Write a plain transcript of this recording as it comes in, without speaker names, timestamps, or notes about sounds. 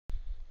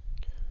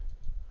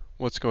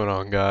What's going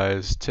on,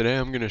 guys? Today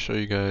I'm going to show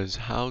you guys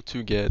how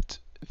to get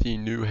the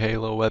new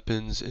Halo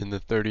weapons in the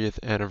 30th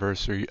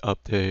anniversary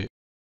update.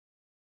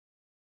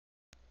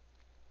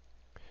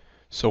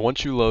 So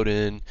once you load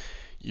in,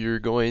 you're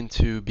going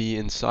to be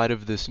inside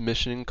of this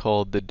mission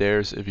called the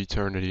Dares of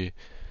Eternity.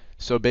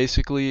 So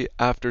basically,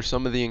 after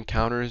some of the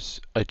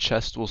encounters, a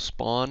chest will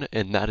spawn,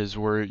 and that is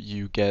where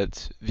you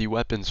get the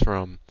weapons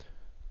from.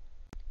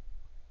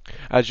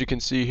 As you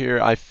can see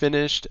here, I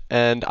finished,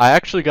 and I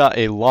actually got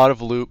a lot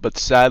of loot, but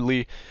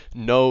sadly,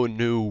 no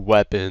new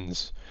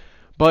weapons.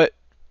 But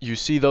you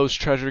see those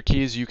treasure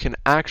keys, you can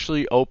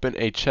actually open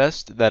a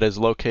chest that is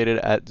located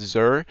at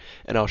Xur,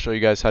 and I'll show you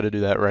guys how to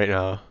do that right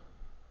now.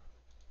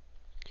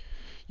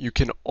 You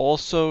can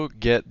also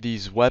get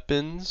these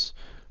weapons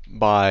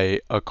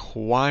by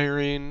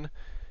acquiring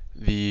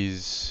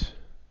these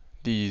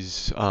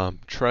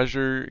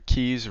treasure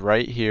keys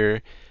right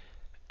here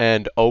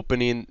and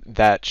opening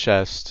that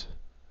chest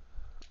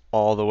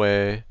all the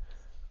way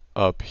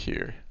up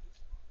here.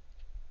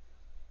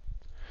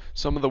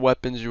 Some of the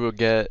weapons you will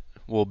get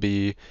will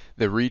be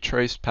the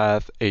Retrace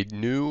Path, a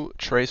new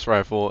trace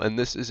rifle, and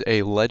this is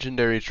a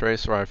legendary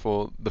trace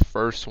rifle, the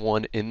first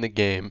one in the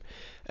game,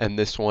 and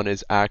this one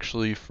is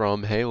actually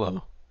from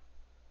Halo.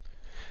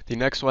 The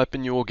next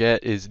weapon you will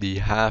get is the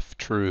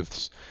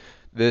Half-Truths.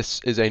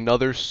 This is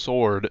another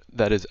sword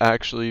that is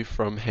actually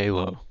from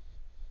Halo.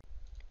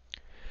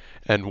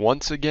 And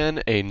once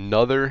again,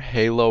 another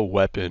Halo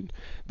weapon.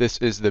 This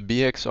is the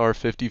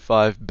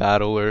BXR-55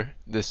 Battler.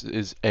 This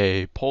is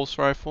a pulse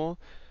rifle.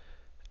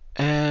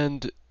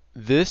 And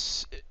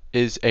this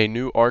is a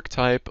new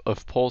archetype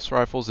of pulse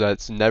rifles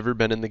that's never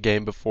been in the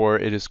game before.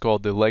 It is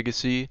called the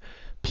Legacy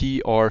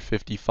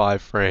PR-55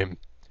 frame.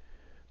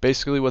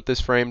 Basically what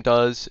this frame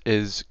does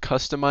is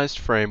customized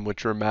frame with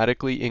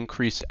dramatically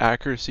increased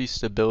accuracy,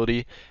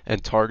 stability,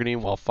 and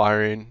targeting while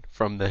firing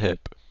from the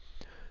hip.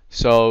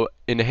 So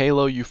in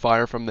Halo you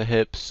fire from the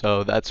hip,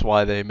 so that's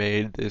why they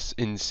made this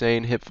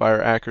insane hip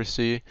fire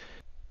accuracy.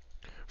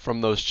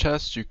 From those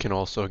chests you can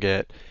also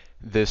get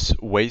this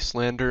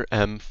Wastelander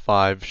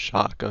M5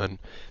 shotgun.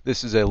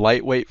 This is a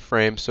lightweight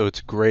frame, so it's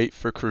great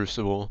for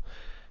Crucible,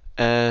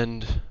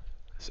 and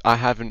I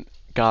haven't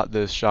got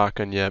this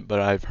shotgun yet, but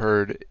I've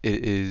heard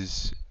it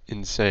is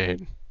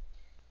insane.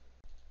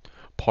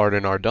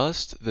 Pardon our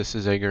dust, this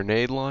is a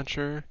grenade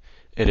launcher.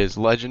 It is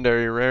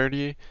legendary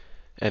rarity.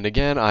 And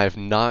again, I have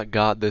not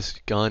got this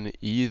gun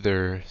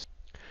either.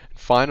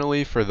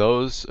 Finally, for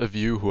those of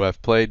you who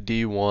have played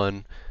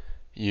D1,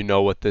 you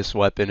know what this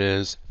weapon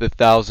is. The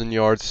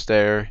 1,000-yard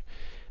stare,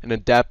 an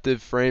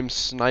adaptive frame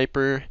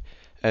sniper,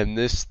 and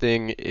this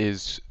thing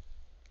is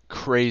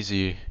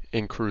crazy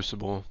in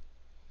Crucible.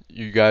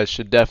 You guys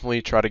should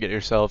definitely try to get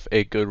yourself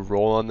a good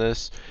roll on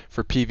this.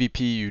 For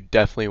PvP, you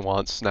definitely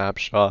want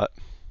Snapshot.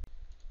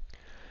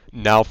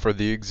 Now for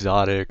the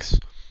exotics.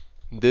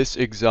 This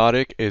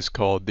exotic is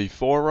called the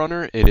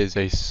Forerunner. It is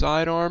a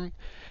sidearm,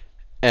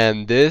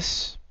 and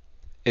this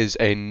is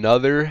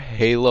another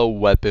Halo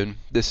weapon.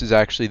 This is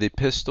actually the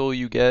pistol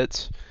you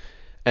get,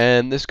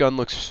 and this gun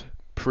looks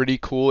pretty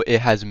cool.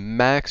 It has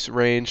max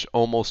range,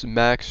 almost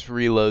max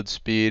reload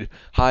speed,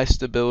 high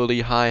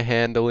stability, high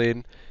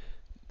handling.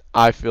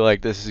 I feel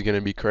like this is going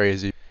to be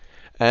crazy.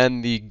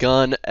 And the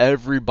gun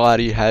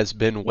everybody has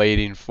been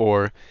waiting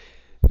for,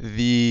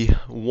 the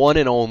one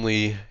and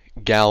only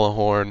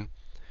Gjallarhorn.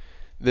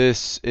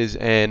 This is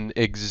an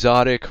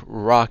exotic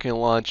rocket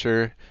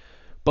launcher,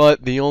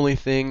 but the only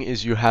thing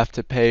is you have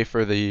to pay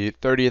for the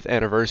 30th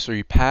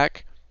anniversary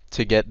pack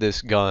to get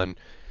this gun.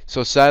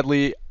 So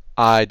sadly,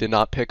 I did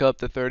not pick up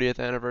the 30th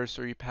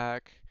anniversary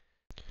pack.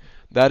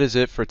 That is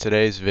it for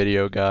today's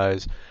video,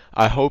 guys.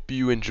 I hope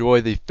you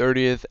enjoy the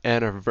 30th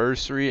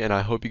anniversary, and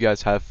I hope you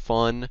guys have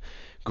fun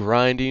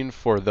grinding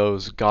for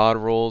those god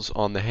rolls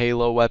on the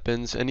Halo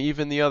weapons and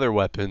even the other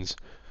weapons.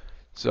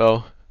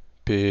 So,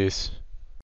 peace.